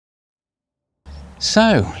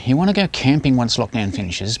So, you want to go camping once lockdown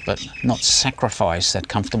finishes, but not sacrifice that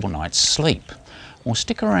comfortable night's sleep? Well,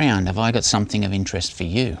 stick around, have I got something of interest for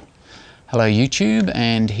you. Hello YouTube,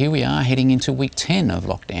 and here we are heading into week 10 of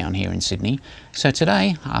lockdown here in Sydney. So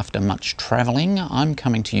today, after much travelling, I'm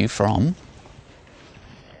coming to you from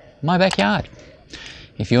my backyard.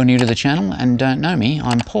 If you're new to the channel and don't know me,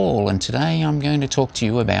 I'm Paul, and today I'm going to talk to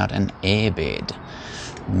you about an airbed.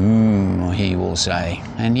 He will say.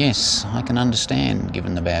 And yes, I can understand,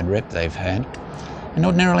 given the bad rep they've had. And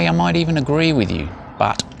ordinarily I might even agree with you,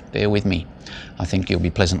 but bear with me. I think you'll be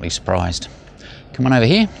pleasantly surprised. Come on over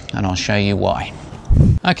here and I'll show you why.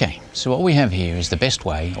 Okay, so what we have here is the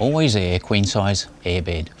Bestway Alwayzaire queen size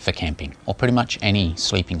airbed for camping, or pretty much any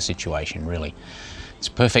sleeping situation really. It's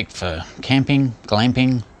perfect for camping,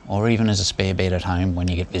 glamping, or even as a spare bed at home when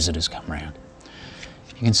you get visitors come round.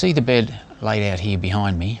 You can see the bed laid out here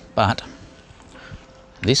behind me, but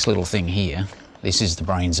this little thing here, this is the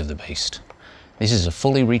brains of the beast. This is a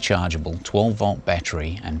fully rechargeable 12-volt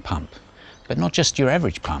battery and pump, but not just your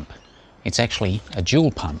average pump. It's actually a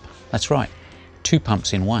dual pump. That's right, 2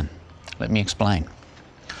 pumps in one. Let me explain.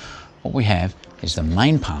 What we have is the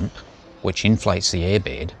main pump, which inflates the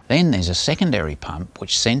airbed. Then there's a secondary pump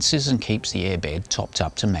which senses and keeps the airbed topped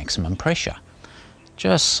up to maximum pressure,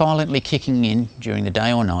 just silently kicking in during the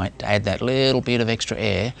day or night to add that little bit of extra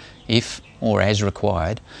air if or as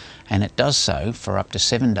required, and it does so for up to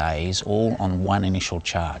 7 days, all on one initial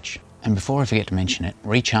charge. And before I forget to mention it,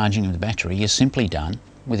 recharging of the battery is simply done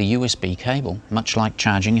with a USB cable, much like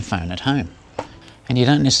charging your phone at home. And you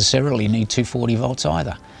don't necessarily need 240 volts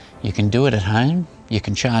either. You can do it at home, you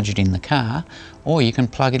can charge it in the car, or you can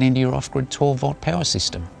plug it into your off-grid 12-volt power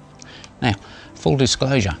system. Now, full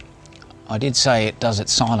disclosure, I did say it does it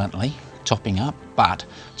silently, topping up, but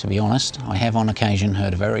to be honest, I have on occasion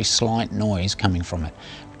heard a very slight noise coming from it.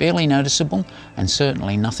 Barely noticeable, and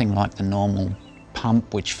certainly nothing like the normal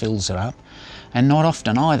pump which fills it up, and not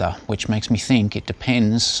often either, which makes me think it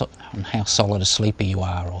depends on how solid a sleeper you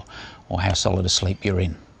are, or how solid a sleep you're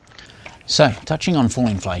in. So, touching on full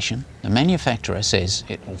inflation, the manufacturer says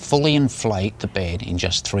it will fully inflate the bed in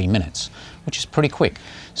just 3 minutes, which is pretty quick.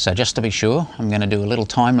 So just to be sure, I'm going to do a little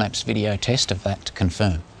time-lapse video test of that to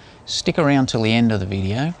confirm. Stick around till the end of the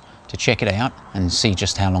video to check it out and see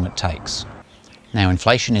just how long it takes. Now,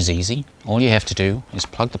 inflation is easy. All you have to do is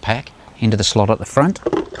plug the pack into the slot at the front,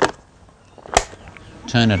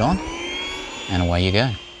 turn it on, and away you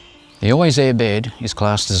go. The Alwayzaire bed is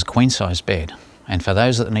classed as a queen-size bed. And for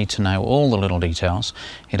those that need to know all the little details,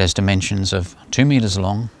 it has dimensions of 2 metres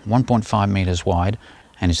long, 1.5 metres wide,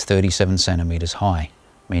 and is 37 centimetres high,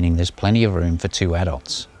 meaning there's plenty of room for 2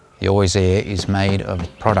 adults. The Alwayzaire is made of a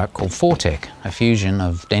product called Fortec, a fusion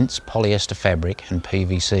of dense polyester fabric and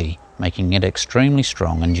PVC, making it extremely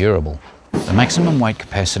strong and durable. The maximum weight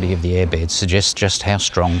capacity of the airbed suggests just how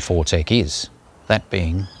strong Fortec is, that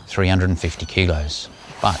being 350 kilos.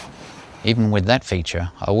 But even with that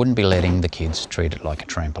feature, I wouldn't be letting the kids treat it like a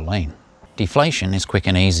trampoline. Deflation is quick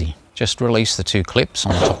and easy. Just release the 2 clips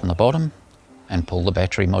on the top and the bottom and pull the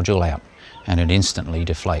battery module out, and it instantly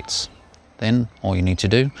deflates. Then all you need to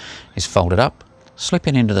do is fold it up, slip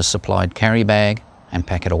it into the supplied carry bag and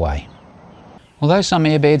pack it away. Although some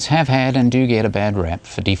airbeds have had and do get a bad rap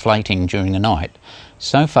for deflating during the night,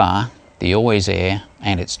 so far the Alwayzaire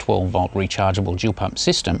and its 12-volt rechargeable dual pump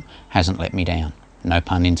system hasn't let me down, no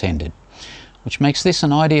pun intended. Which makes this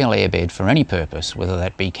an ideal airbed for any purpose, whether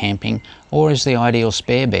that be camping or as the ideal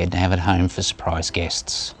spare bed to have at home for surprise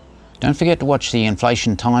guests. Don't forget to watch the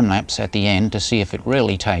inflation time-lapse at the end to see if it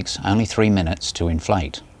really takes only 3 minutes to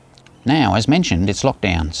inflate. Now, as mentioned, it's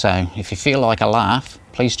lockdown, so if you feel like a laugh,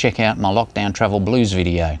 please check out my Lockdown Travel Blues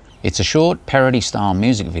video. It's a short parody-style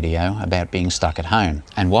music video about being stuck at home.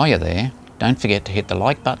 And while you're there, don't forget to hit the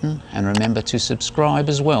like button and remember to subscribe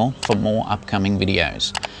as well for more upcoming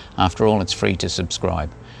videos. After all, it's free to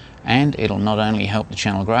subscribe. And it'll not only help the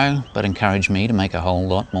channel grow, but encourage me to make a whole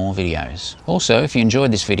lot more videos. Also, if you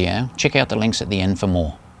enjoyed this video, check out the links at the end for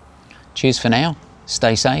more. Cheers for now,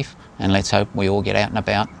 stay safe, and let's hope we all get out and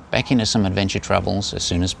about, back into some adventure travels as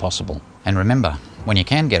soon as possible. And remember, when you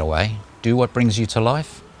can get away, do what brings you to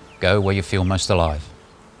life, go where you feel most alive.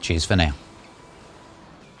 Cheers for now.